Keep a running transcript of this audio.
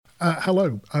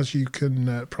Hello. As you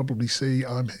can probably see,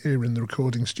 I'm here in the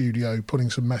recording studio putting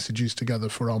some messages together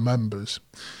for our members.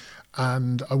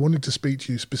 And I wanted to speak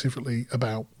to you specifically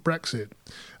about Brexit.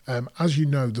 As you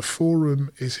know, the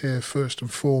forum is here first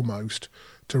and foremost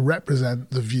to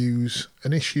represent the views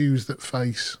and issues that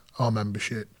face our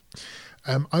membership.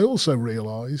 I also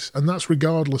realise, and that's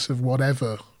regardless of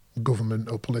whatever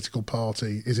government or political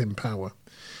party is in power,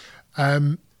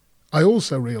 I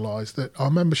also realise that our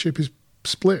membership is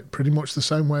split pretty much the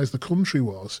same way as the country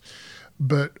was,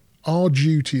 but our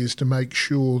duty is to make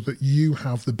sure that you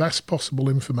have the best possible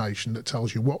information that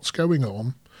tells you what's going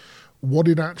on, what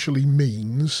it actually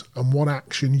means, and what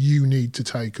action you need to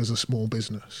take as a small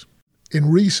business.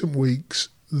 In recent weeks,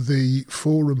 the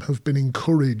forum have been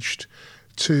encouraged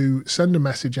to send a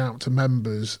message out to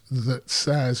members that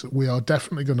says we are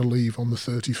definitely going to leave on the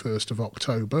 31st of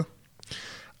October,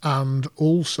 and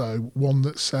also one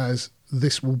that says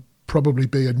this will probably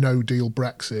be a no-deal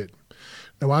Brexit.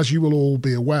 Now, as you will all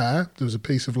be aware, there was a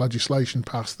piece of legislation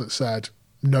passed that said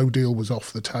no deal was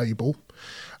off the table,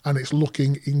 and it's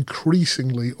looking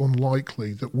increasingly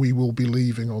unlikely that we will be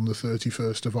leaving on the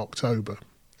 31st of October.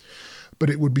 But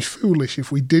it would be foolish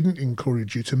if we didn't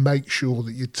encourage you to make sure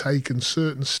that you'd taken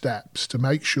certain steps to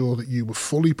make sure that you were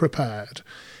fully prepared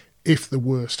if the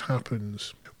worst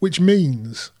happens, which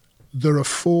means there are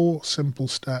 4 simple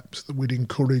steps that we'd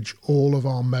encourage all of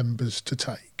our members to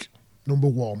take. Number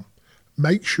 1,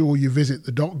 make sure you visit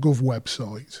the .gov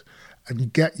website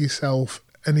and get yourself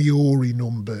an EORI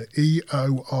number,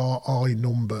 EORI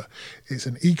number. It's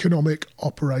an Economic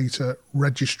Operator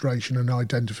Registration and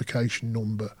Identification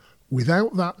number.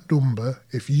 Without that number,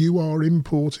 if you are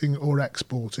importing or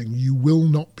exporting, you will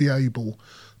not be able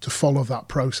to follow that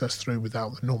process through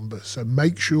without the number. So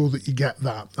make sure that you get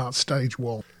that. That's stage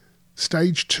 1.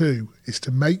 Stage 2 is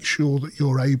to make sure that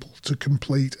you're able to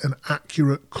complete an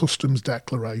accurate customs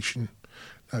declaration.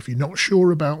 Now, if you're not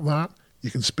sure about that,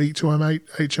 you can speak to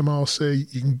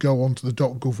HMRC, you can go onto the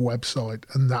 .gov website,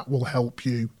 and that will help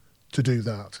you to do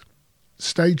that.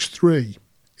 Stage 3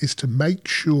 is to make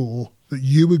sure that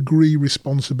you agree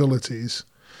responsibilities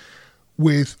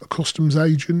with a customs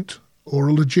agent or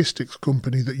a logistics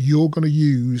company that you're going to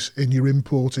use in your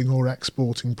importing or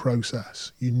exporting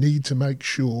process. You need to make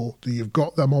sure that you've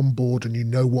got them on board and you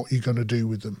know what you're going to do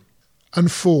with them.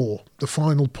 And 4, the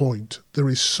final point, there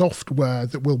is software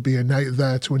that will be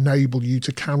there to enable you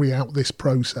to carry out this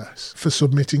process for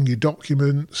submitting your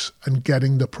documents and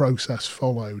getting the process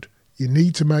followed. You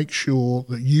need to make sure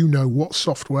that you know what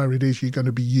software it is you're going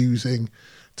to be using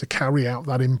to carry out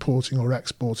that importing or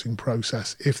exporting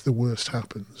process if the worst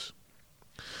happens.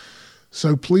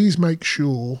 So please make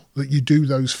sure that you do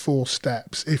those 4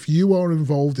 steps. If you are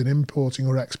involved in importing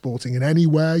or exporting in any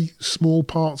way, small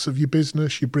parts of your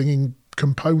business, you're bringing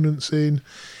components in,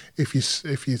 if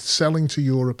you're selling to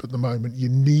Europe at the moment, you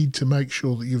need to make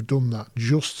sure that you've done that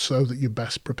just so that you're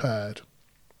best prepared.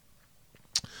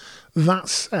 That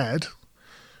said,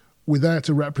 we're there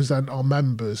to represent our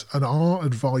members, and our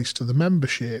advice to the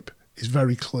membership is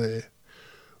very clear.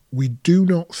 We do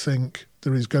not think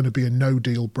there is going to be a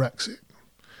no-deal Brexit.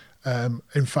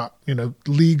 In fact,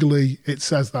 legally it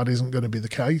says that isn't going to be the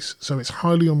case, so it's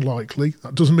highly unlikely.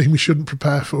 That doesn't mean we shouldn't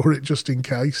prepare for it just in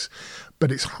case,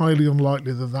 but it's highly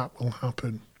unlikely that that will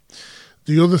happen.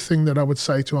 The other thing that I would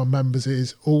say to our members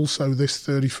is also this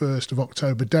 31st of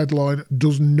October deadline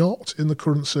does not, in the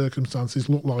current circumstances,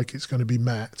 look like it's going to be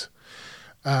met.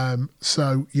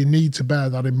 So you need to bear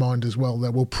that in mind as well.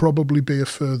 There will probably be a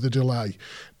further delay.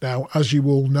 Now, as you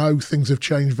all know, things have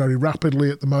changed very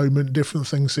rapidly at the moment. Different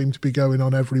things seem to be going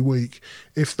on every week.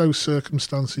 If those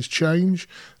circumstances change,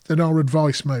 then our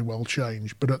advice may well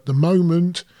change. But at the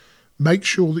moment, make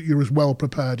sure that you're as well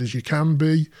prepared as you can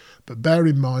be. But bear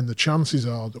in mind the chances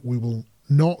are that we will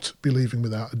not be leaving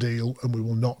without a deal, and we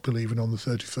will not be leaving on the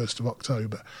 31st of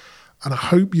October. And I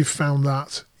hope you've found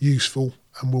that useful,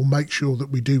 and we'll make sure that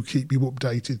we do keep you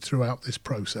updated throughout this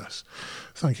process.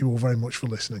 Thank you all very much for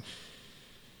listening.